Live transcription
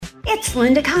It's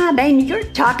Linda Cobb, and you're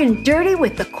talking dirty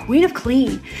with the Queen of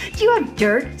Clean. Do you have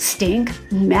dirt, stink,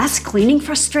 mess cleaning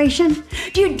frustration?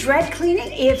 Do you dread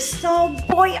cleaning? If so,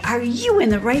 boy, are you in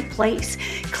the right place.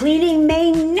 Cleaning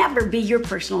may never be your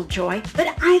personal joy,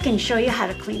 but I can show you how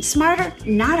to clean smarter,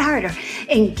 not harder,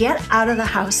 and get out of the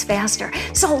house faster.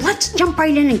 So let's jump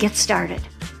right in and get started.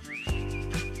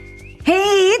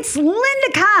 Hey, it's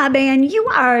Linda Cobb, and you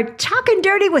are talking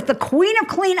dirty with the Queen of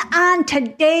Clean. On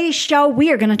today's show,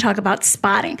 we are going to talk about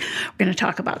spotting. We're going to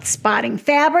talk about spotting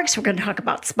fabrics. We're going to talk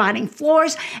about spotting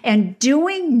floors and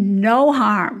doing no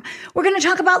harm. We're going to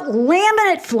talk about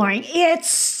laminate flooring. It's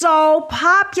so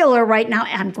popular right now.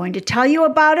 I'm going to tell you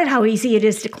about it, how easy it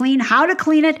is to clean, how to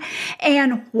clean it,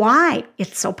 and why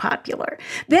it's so popular.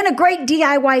 Then a great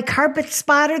DIY carpet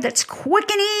spotter that's quick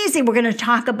and easy. We're going to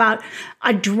talk about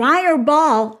a dryer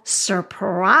ball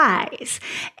surprise.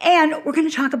 And we're going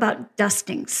to talk about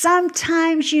dusting.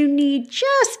 Sometimes you need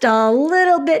just a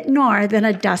little bit more than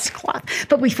a dust cloth.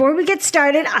 But before we get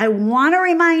started, I want to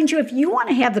remind you, if you want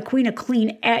to have the Queen of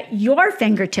Clean at your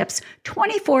fingertips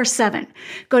 24/7,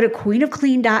 go to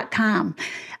queenofclean.com.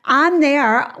 On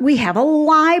there, we have a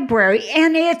library,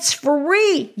 and it's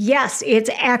free. Yes,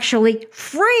 it's actually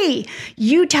free.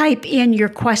 You type in your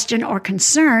question or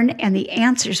concern, and the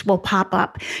answers will pop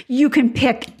up. You can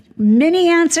pick many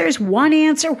answers, one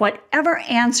answer, whatever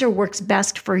answer works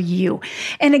best for you.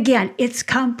 And again, it's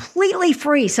completely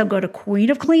free. So go to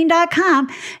queenofclean.com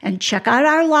and check out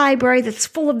our library that's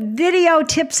full of video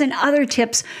tips and other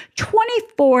tips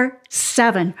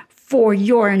 24/7 for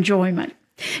your enjoyment.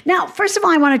 Now, first of all,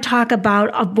 I want to talk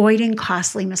about avoiding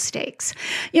costly mistakes.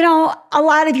 You know, a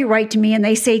lot of you write to me and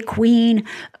they say, Queen,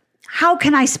 how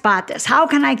can I spot this? How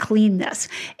can I clean this?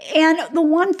 And the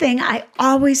one thing I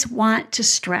always want to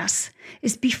stress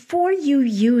is before you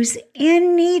use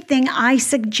anything I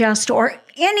suggest or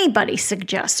anybody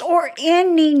suggests or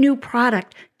any new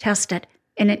product, test it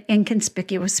in an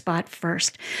inconspicuous spot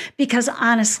first. Because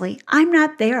honestly, I'm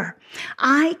not there.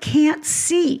 I can't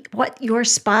see what your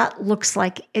spot looks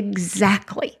like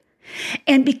exactly.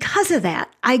 And because of that,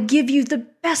 I give you the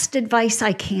best advice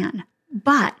I can.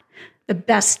 But the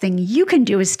best thing you can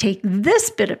do is take this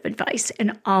bit of advice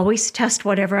and always test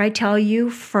whatever I tell you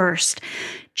first.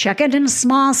 Check it in a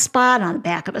small spot on the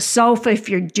back of a sofa if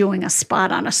you're doing a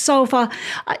spot on a sofa.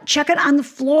 Check it on the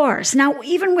floors. Now,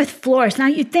 even with floors, now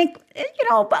you'd think,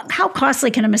 how costly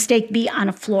can a mistake be on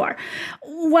a floor?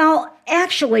 Well,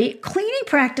 actually, cleaning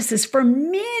practices for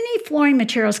many flooring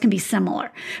materials can be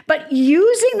similar, but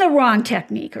using the wrong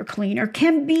technique or cleaner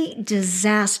can be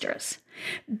disastrous.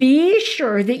 Be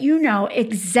sure that you know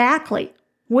exactly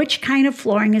which kind of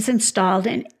flooring is installed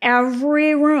in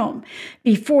every room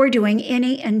before doing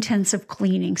any intensive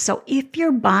cleaning. So if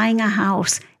you're buying a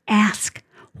house, ask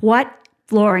what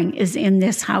flooring is in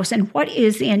this house and what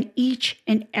is in each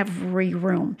and every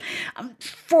room.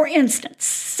 For instance,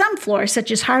 some floors,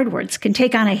 such as hardwoods, can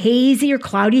take on a hazy or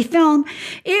cloudy film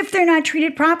if they're not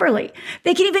treated properly.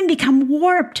 They can even become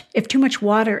warped if too much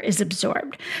water is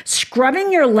absorbed.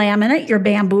 Scrubbing your laminate, your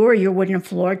bamboo, or your wooden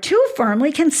floor too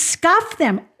firmly can scuff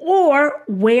them or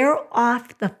wear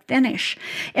off the finish,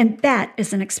 and that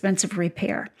is an expensive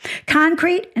repair.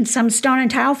 Concrete and some stone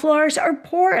and tile floors are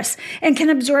porous and can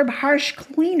absorb harsh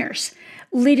cleaners,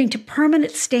 leading to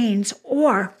permanent stains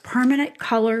or permanent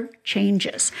color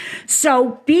changes.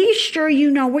 So be sure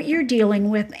you know what you're dealing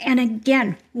with, and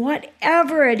again,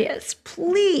 whatever it is,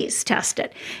 please test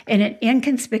it in an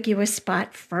inconspicuous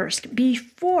spot first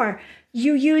before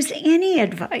you use any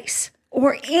advice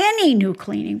or any new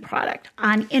cleaning product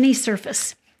on any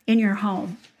surface in your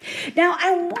home. Now,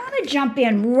 I want to jump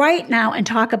in right now and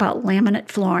talk about laminate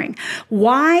flooring.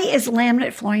 Why is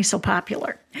laminate flooring so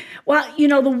popular? Well,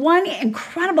 the one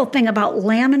incredible thing about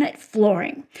laminate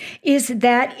flooring is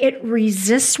that it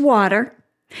resists water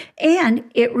and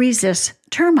it resists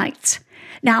termites.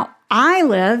 Now, I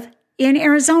live in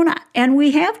Arizona, and we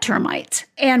have termites.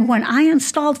 And when I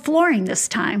installed flooring this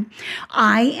time,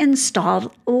 I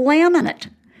installed laminate.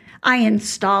 I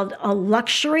installed a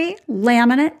luxury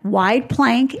laminate wide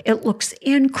plank. It looks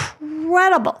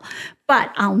incredible,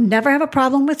 but I'll never have a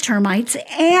problem with termites,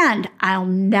 and I'll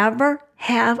never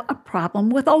have a problem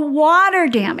with a water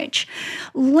damage.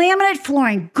 Laminate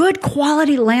flooring, good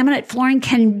quality laminate flooring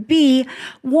can be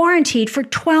warranted for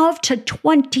 12 to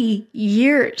 20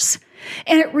 years.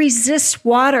 And it resists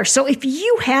water. So if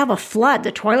you have a flood,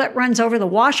 the toilet runs over, the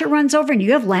washer runs over, and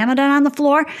you have laminate on the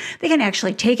floor, they can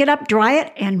actually take it up, dry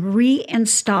it, and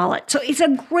reinstall it. So it's a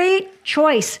great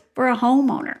choice for a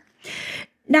homeowner.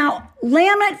 Now,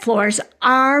 laminate floors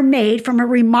are made from a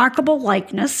remarkable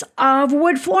likeness of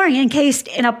wood flooring encased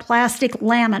in a plastic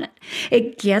laminate.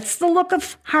 It gets the look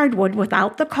of hardwood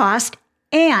without the cost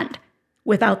and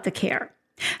without the care.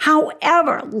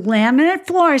 However, laminate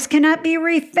floors cannot be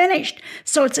refinished,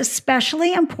 so it's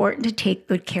especially important to take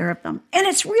good care of them. And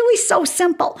it's really so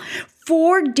simple.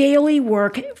 For daily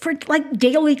work, for like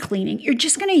daily cleaning, you're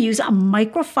just going to use a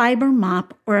microfiber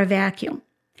mop or a vacuum.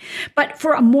 But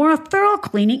for a more thorough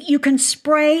cleaning, you can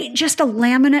spray just a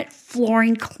laminate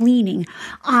flooring cleaning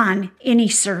on any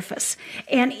surface.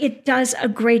 And it does a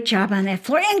great job on that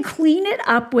floor. And clean it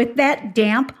up with that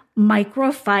damp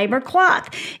microfiber cloth.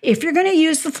 If you're going to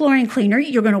use the flooring cleaner,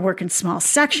 you're going to work in small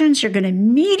sections. You're going to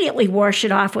immediately wash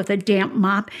it off with a damp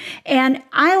mop. And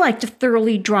I like to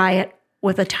thoroughly dry it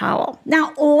with a towel.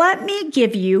 Now, let me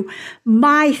give you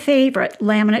my favorite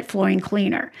laminate flooring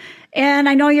cleaner. And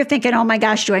I know you're thinking, oh my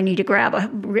gosh, do I need to grab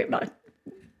a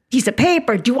piece of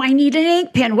paper? Do I need an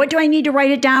ink pen? What do I need to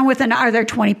write it down with? And are there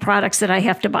 20 products that I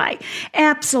have to buy?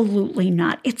 Absolutely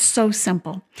not. It's so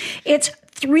simple. It's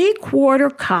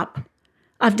 3/4 cup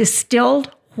of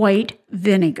distilled white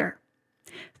vinegar,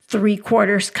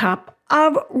 3/4 cup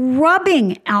of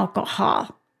rubbing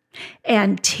alcohol,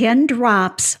 and 10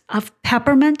 drops of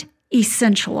peppermint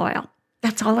essential oil.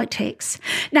 That's all it takes.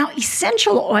 Now,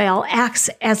 essential oil acts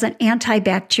as an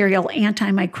antibacterial,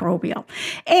 antimicrobial,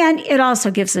 and it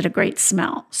also gives it a great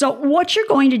smell. So what you're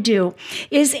going to do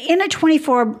is in a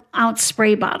 24-ounce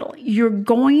spray bottle, you're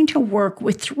going to work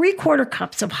with 3/4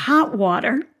 cups of hot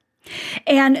water,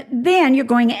 and then you're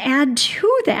going to add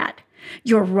to that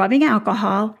your rubbing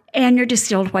alcohol and your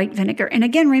distilled white vinegar. And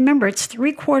again, remember, it's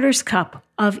 3/4 cup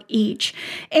of each,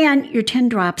 and your 10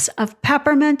 drops of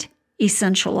peppermint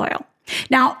essential oil.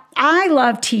 Now, I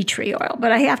love tea tree oil,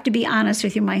 but I have to be honest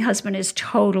with you, my husband is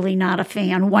totally not a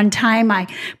fan. One time I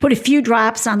put a few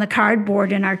drops on the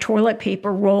cardboard in our toilet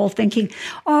paper roll thinking,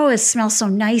 oh, it smells so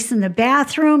nice in the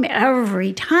bathroom.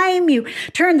 Every time you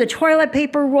turn the toilet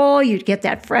paper roll, you'd get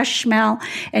that fresh smell.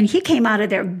 And he came out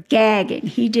of there gagging.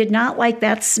 He did not like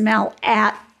that smell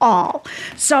at all.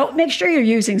 So make sure you're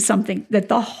using something that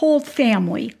the whole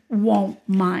family won't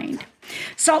mind.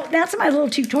 So that's my little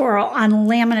tutorial on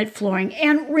laminate flooring.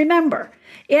 And remember,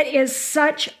 it is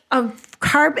such a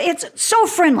carpet. It's so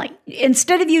friendly.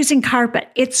 Instead of using carpet,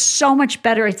 it's so much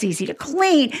better. It's easy to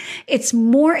clean. It's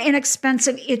more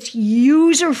inexpensive. It's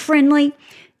user friendly.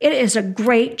 It is a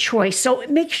great choice. So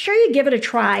make sure you give it a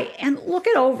try and look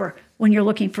it over when you're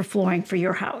looking for flooring for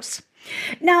your house.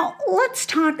 Now, let's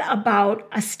talk about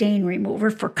a stain remover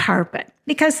for carpet,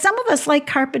 because some of us like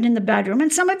carpet in the bedroom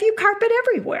and some of you carpet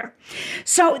everywhere.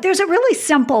 So there's a really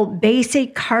simple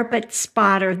basic carpet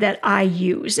spotter that I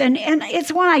use, and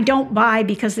it's one I don't buy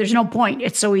because there's no point.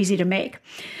 It's so easy to make.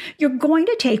 You're going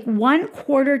to take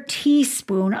 1/4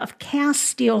 teaspoon of cast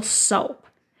steel soap,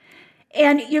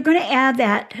 and you're going to add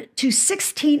that to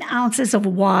 16 ounces of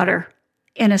water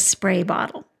in a spray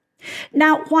bottle.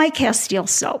 Now, why cast steel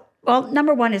soap? Well,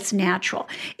 number one, it's natural.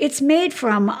 It's made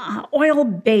from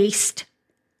oil-based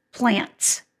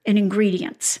plants and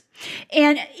ingredients.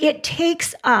 And it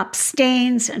takes up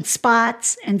stains and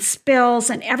spots and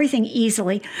spills and everything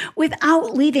easily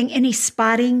without leaving any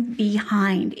spotting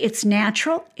behind. It's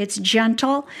natural, it's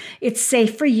gentle, it's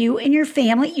safe for you and your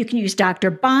family. You can use Dr.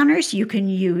 Bonner's, you can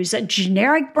use a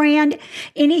generic brand,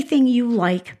 anything you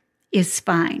like is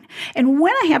fine. And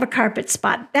when I have a carpet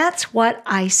spot, that's what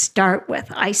I start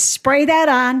with. I spray that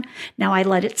on. Now I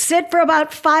let it sit for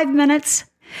about 5 minutes,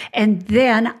 and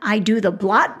then I do the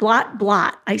blot, blot,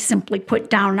 blot. I simply put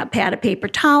down a pad of paper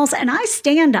towels and I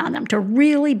stand on them to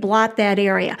really blot that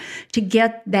area to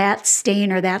get that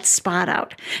stain or that spot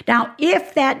out. Now,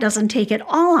 if that doesn't take it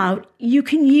all out, you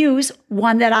can use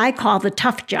one that I call the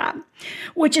Tough Job,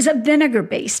 which is a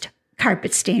vinegar-based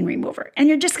carpet stain remover. And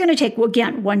you're just going to take,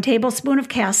 again, 1 tablespoon of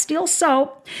cast steel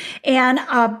soap and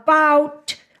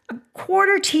about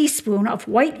 1/4 teaspoon of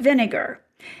white vinegar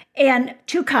and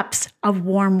 2 cups of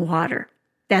warm water.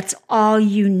 That's all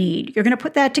you need. You're going to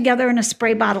put that together in a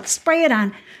spray bottle, spray it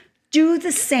on. Do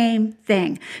the same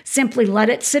thing. Simply let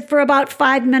it sit for about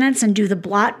 5 minutes and do the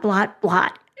blot, blot,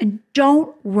 blot. And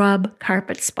don't rub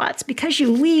carpet spots because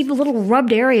you leave little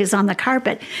rubbed areas on the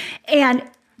carpet, and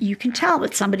you can tell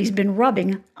that somebody's been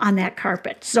rubbing on that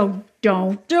carpet. So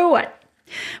don't do it.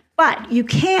 But you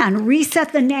can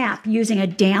reset the nap using a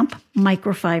damp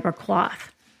microfiber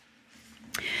cloth.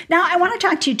 Now, I want to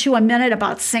talk to you too a minute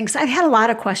about sinks. I've had a lot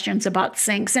of questions about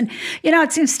sinks. And,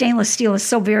 it seems stainless steel is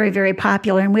so very, very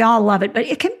popular and we all love it, but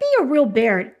it can be a real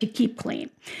bear to keep clean.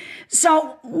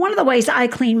 So one of the ways I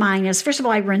clean mine is, first of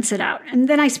all, I rinse it out and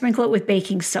then I sprinkle it with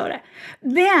baking soda.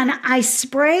 Then I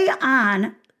spray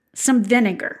on some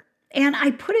vinegar and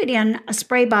I put it in a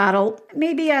spray bottle,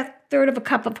 maybe a third of a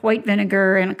cup of white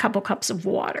vinegar and a couple cups of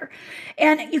water.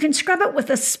 And you can scrub it with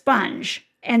a sponge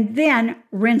and then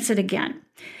rinse it again.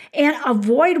 And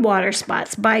avoid water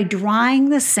spots by drying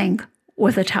the sink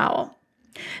with a towel.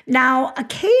 Now,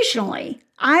 occasionally,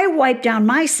 I wipe down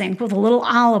my sink with a little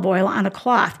olive oil on a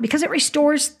cloth because it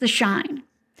restores the shine.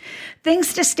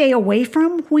 Things to stay away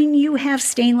from when you have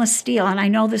stainless steel, and I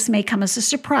know this may come as a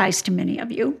surprise to many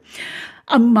of you,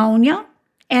 ammonia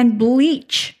and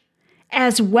bleach,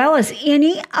 as well as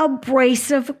any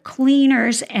abrasive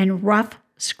cleaners and rough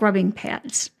scrubbing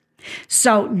pads.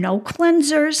 So no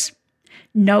cleansers,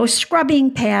 no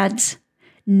scrubbing pads,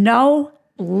 no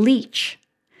bleach.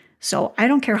 So I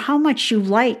don't care how much you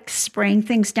like spraying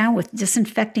things down with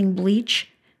disinfecting bleach.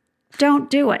 Don't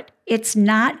do it. It's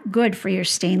not good for your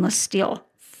stainless steel.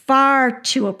 Far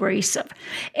too abrasive.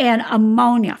 And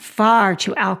ammonia, far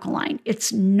too alkaline.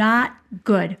 It's not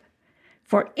good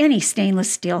for any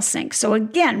stainless steel sink. So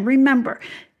again, remember,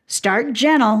 start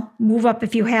gentle, move up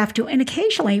if you have to, and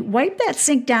occasionally wipe that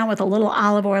sink down with a little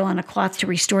olive oil on a cloth to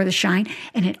restore the shine,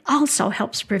 and it also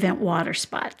helps prevent water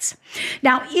spots.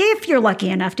 Now, if you're lucky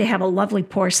enough to have a lovely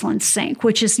porcelain sink,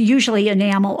 which is usually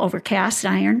enamel over cast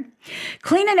iron,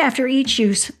 clean it after each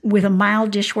use with a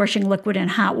mild dishwashing liquid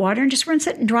and hot water and just rinse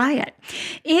it and dry it.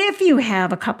 If you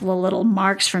have a couple of little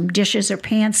marks from dishes or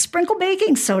pans, sprinkle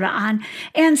baking soda on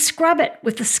and scrub it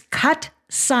with the cut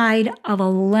side of a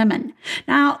lemon.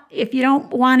 Now, if you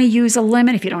don't want to use a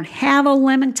lemon, if you don't have a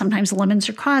lemon, sometimes lemons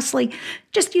are costly,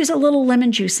 just use a little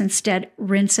lemon juice instead,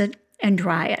 rinse it and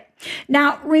dry it.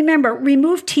 Now, remember,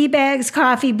 remove tea bags,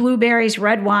 coffee, blueberries,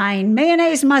 red wine,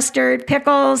 mayonnaise, mustard,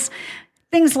 pickles,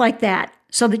 things like that,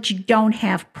 so that you don't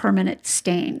have permanent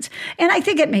stains. And I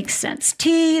think it makes sense.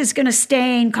 Tea is going to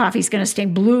stain, coffee is going to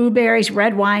stain, blueberries,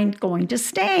 red wine going to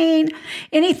stain.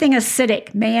 Anything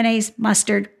acidic, mayonnaise,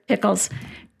 mustard, pickles,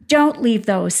 don't leave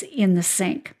those in the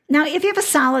sink. Now, if you have a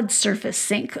solid surface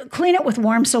sink, clean it with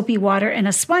warm soapy water and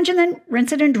a sponge and then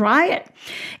rinse it and dry it.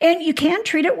 And you can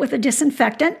treat it with a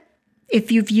disinfectant. If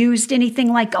you've used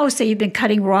anything like, say you've been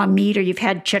cutting raw meat or you've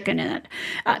had chicken in it,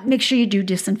 make sure you do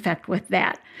disinfect with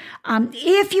that.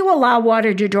 If you allow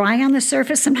water to dry on the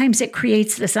surface, sometimes it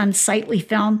creates this unsightly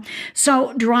film.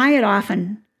 So dry it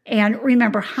often. And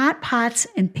remember, hot pots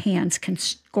and pans can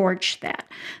scorch that.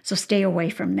 So stay away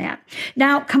from that.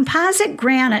 Now, composite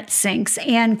granite sinks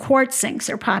and quartz sinks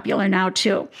are popular now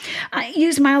too.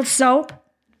 Use mild soap,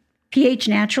 pH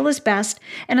natural is best,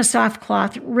 and a soft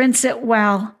cloth. Rinse it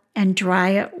well and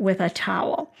dry it with a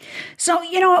towel. So,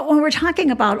 when we're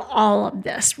talking about all of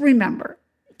this, remember,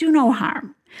 do no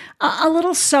harm. A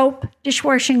little soap,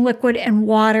 dishwashing liquid, and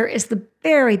water is the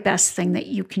very best thing that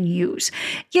you can use.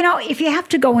 If you have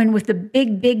to go in with the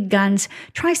big guns,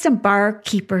 try some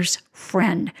Barkeeper's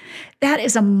Friend. That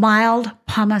is a mild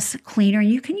pumice cleaner, and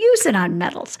you can use it on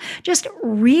metals. Just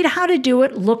read how to do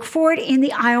it. Look for it in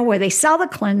the aisle where they sell the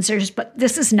cleansers, but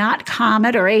this is not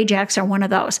Comet or Ajax or one of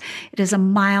those. It is a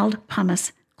mild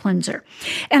pumice cleanser.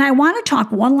 And I want to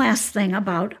talk one last thing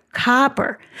about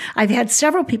copper. I've had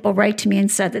several people write to me and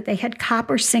said that they had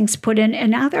copper sinks put in, and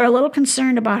now they're a little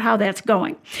concerned about how that's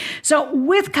going. So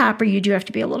with copper, you do have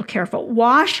to be a little careful.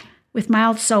 Wash with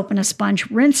mild soap and a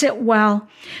sponge, rinse it well,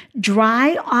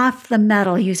 dry off the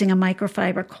metal using a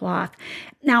microfiber cloth.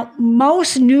 Now,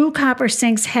 most new copper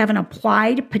sinks have an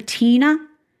applied patina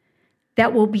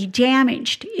that will be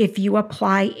damaged if you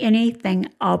apply anything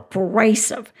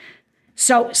abrasive.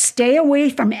 So stay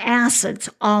away from acids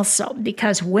also,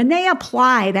 because when they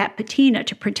apply that patina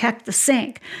to protect the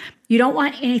sink, you don't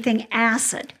want anything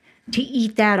acid to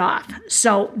eat that off.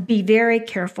 So be very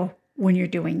careful when you're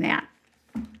doing that.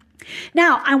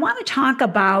 Now, I want to talk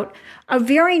about a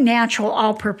very natural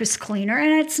all-purpose cleaner,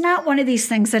 and it's not one of these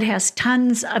things that has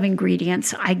tons of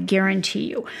ingredients, I guarantee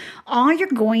you. All you're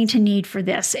going to need for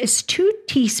this is 2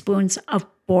 teaspoons of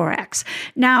borax.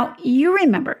 Now, you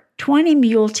remember, 20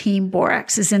 Mule Team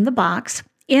borax is in the box,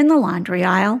 in the laundry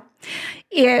aisle.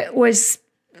 It was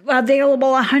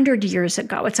available 100 years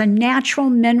ago. It's a natural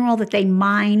mineral that they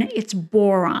mine. It's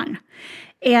boron.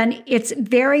 And it's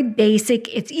very basic.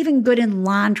 It's even good in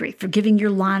laundry for giving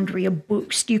your laundry a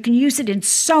boost. You can use it in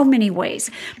so many ways,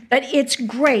 but it's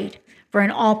great for an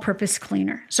all-purpose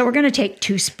cleaner. So we're going to take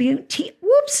 2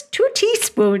 teaspoons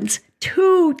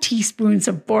 2 teaspoons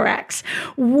of borax,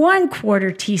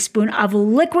 1/4 teaspoon of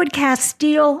liquid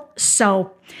Castile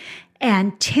soap,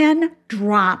 and 10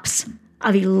 drops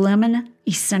of lemon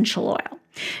essential oil.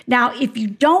 Now, if you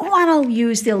don't want to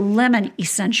use the lemon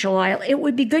essential oil, it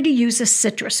would be good to use a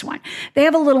citrus one. They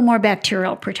have a little more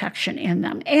bacterial protection in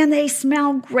them, and they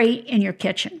smell great in your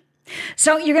kitchen.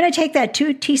 So you're going to take that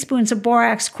 2 teaspoons of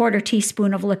borax, 1/4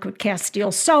 teaspoon of liquid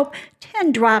Castile soap,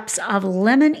 10 drops of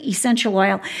lemon essential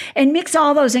oil, and mix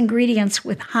all those ingredients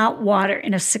with hot water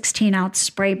in a 16-ounce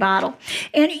spray bottle.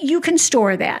 And you can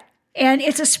store that. And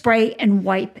it's a spray and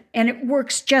wipe, and it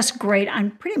works just great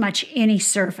on pretty much any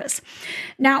surface.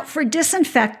 Now, for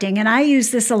disinfecting, and I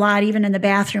use this a lot even in the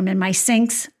bathroom, in my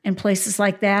sinks and places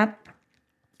like that,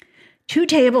 2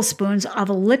 tablespoons of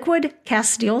liquid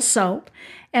Castile soap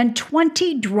and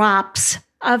 20 drops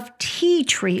of tea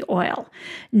tree oil.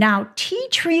 Now, tea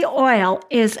tree oil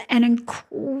is an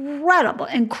incredible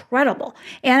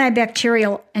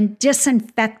antibacterial and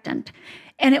disinfectant,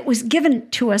 and it was given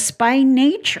to us by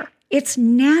nature. It's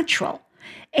natural,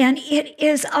 and it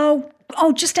is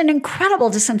just an incredible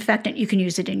disinfectant. You can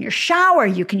use it in your shower.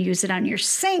 You can use it on your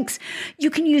sinks. You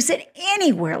can use it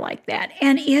anywhere like that,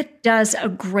 and it does a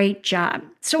great job.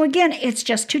 So again, it's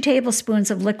just 2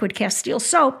 tablespoons of liquid Castile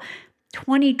soap,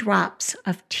 20 drops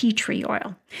of tea tree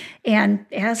oil. And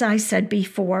as I said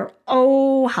before,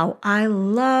 oh, how I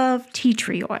love tea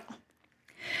tree oil.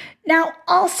 Now,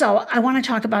 also, I want to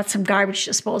talk about some garbage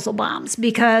disposal bombs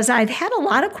because I've had a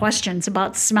lot of questions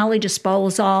about smelly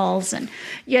disposals. And,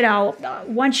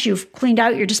 once you've cleaned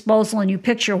out your disposal and you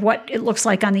picture what it looks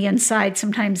like on the inside,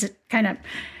 sometimes it kind of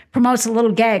promotes a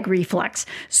little gag reflex.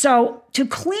 So to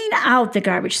clean out the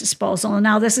garbage disposal, and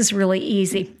now this is really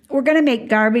easy, we're going to make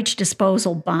garbage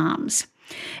disposal bombs.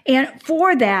 And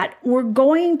for that, we're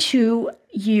going to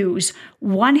use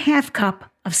 1/2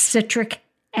 cup of citric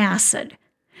acid.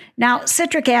 Now,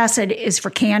 citric acid is for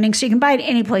canning, so you can buy it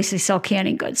any place they sell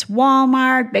canning goods.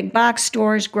 Walmart, big box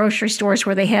stores, grocery stores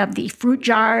where they have the fruit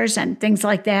jars and things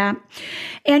like that.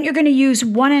 And you're going to use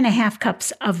 1.5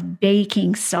 cups of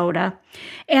baking soda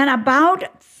and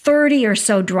about 30 or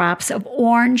so drops of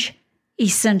orange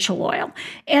essential oil.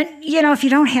 And, if you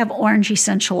don't have orange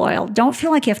essential oil, don't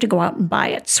feel like you have to go out and buy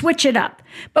it. Switch it up.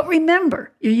 But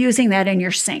remember, you're using that in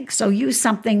your sink, so use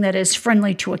something that is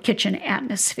friendly to a kitchen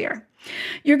atmosphere.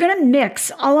 You're going to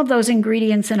mix all of those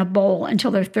ingredients in a bowl until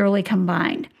they're thoroughly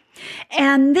combined.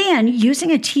 And then,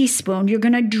 using a teaspoon, you're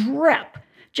going to drip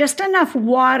just enough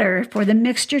water for the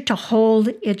mixture to hold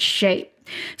its shape.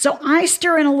 So I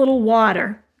stir in a little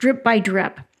water, drip by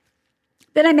drip.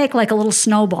 Then I make like a little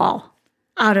snowball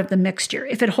out of the mixture.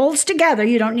 If it holds together,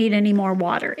 you don't need any more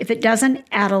water. If it doesn't,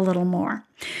 add a little more.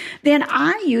 Then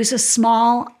I use a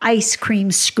small ice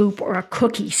cream scoop or a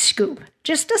cookie scoop,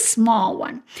 just a small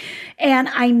one. And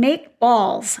I make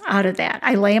balls out of that.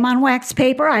 I lay them on wax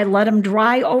paper, I let them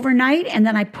dry overnight, and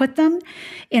then I put them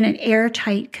in an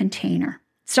airtight container.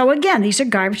 So again, these are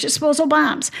garbage disposal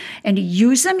bombs. And to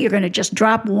use them, you're going to just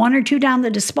drop 1 or 2 down the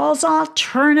disposal,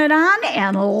 turn it on,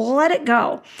 and let it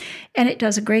go. And it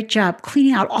does a great job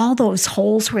cleaning out all those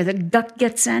holes where the duck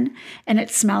gets in, and it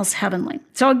smells heavenly.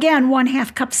 So again,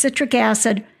 1/2 cup citric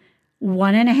acid,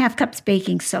 1.5 cups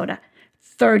baking soda,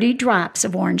 30 drops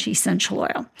of orange essential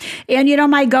oil. And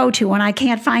my go-to when I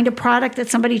can't find a product that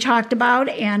somebody talked about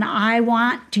and I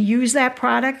want to use that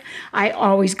product, I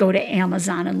always go to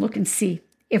Amazon and look and see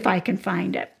if I can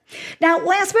find it. Now,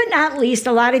 last but not least,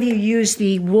 a lot of you use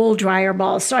the wool dryer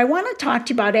balls. So I want to talk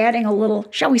to you about adding a little,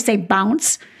 shall we say,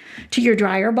 bounce to your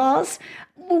dryer balls.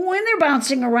 When they're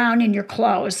bouncing around in your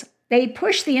clothes, they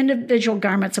push the individual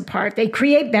garments apart. They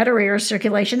create better air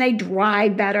circulation. They dry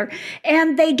better.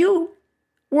 And they do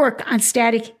work on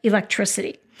static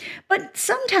electricity. But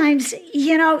sometimes,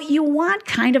 you want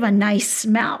kind of a nice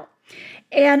smell.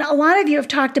 And a lot of you have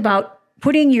talked about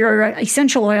putting your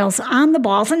essential oils on the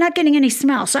balls and not getting any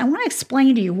smell. So I want to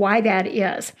explain to you why that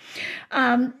is.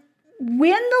 When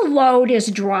the load is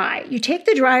dry, you take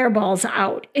the dryer balls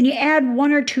out and you add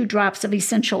 1 or 2 drops of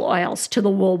essential oils to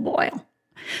the wool boil.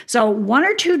 So 1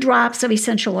 or 2 drops of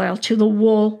essential oil to the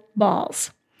wool balls.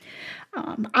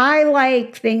 I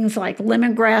like things like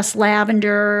lemongrass,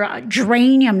 lavender,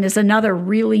 geranium is another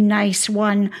really nice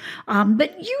one.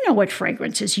 But you know what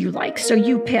fragrances you like, so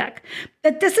you pick.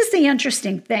 But this is the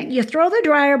interesting thing. You throw the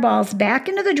dryer balls back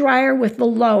into the dryer with the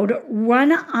load,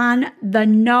 run on the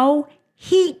no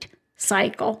heat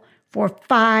cycle for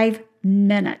 5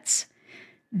 minutes.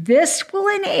 This will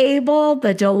enable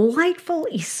the delightful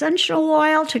essential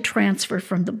oil to transfer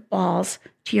from the balls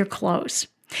to your clothes.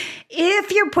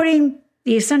 If you're putting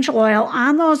the essential oil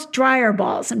on those dryer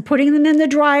balls and putting them in the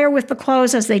dryer with the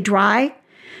clothes as they dry,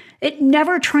 it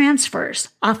never transfers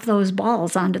off those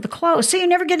balls onto the clothes. So you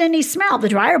never get any smell. The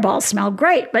dryer balls smell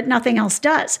great, but nothing else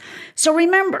does. So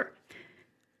remember,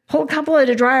 pull a couple of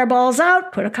the dryer balls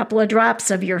out, put a couple of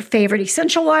drops of your favorite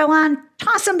essential oil on,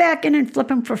 toss them back in and flip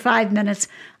them for 5 minutes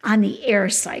on the air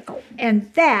cycle.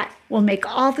 And that will make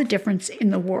all the difference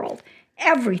in the world.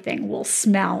 Everything will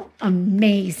smell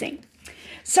amazing.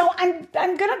 So I'm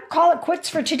going to call it quits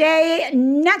for today.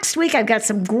 Next week, I've got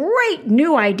some great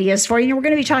new ideas for you. We're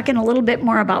going to be talking a little bit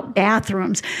more about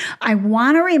bathrooms. I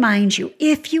want to remind you,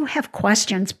 if you have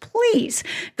questions, please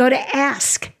go to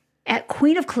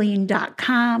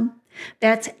ask@queenofclean.com.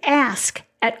 That's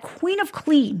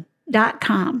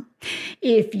ask@queenofclean.com.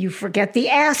 If you forget the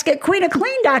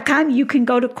ask@queenofclean.com, you can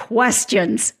go to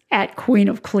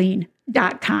questions@queenofclean.com.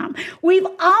 We've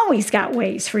always got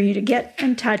ways for you to get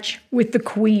in touch with the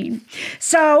Queen.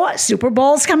 So Super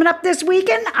Bowl's coming up this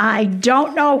weekend. I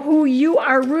don't know who you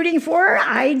are rooting for.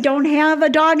 I don't have a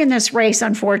dog in this race,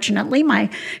 unfortunately. My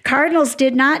Cardinals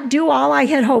did not do all I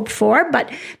had hoped for, but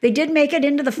they did make it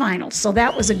into the finals, so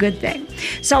that was a good thing.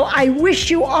 So I wish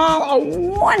you all a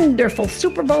wonderful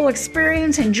Super Bowl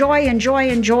experience. Enjoy, enjoy,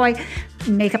 enjoy.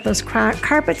 Make up those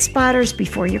carpet spotters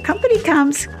before your company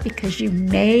comes, because you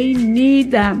may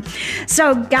need them.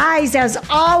 So guys, as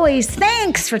always,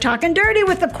 thanks for talking dirty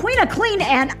with the Queen of Clean,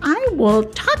 and I will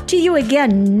talk to you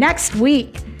again next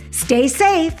week. Stay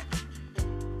safe.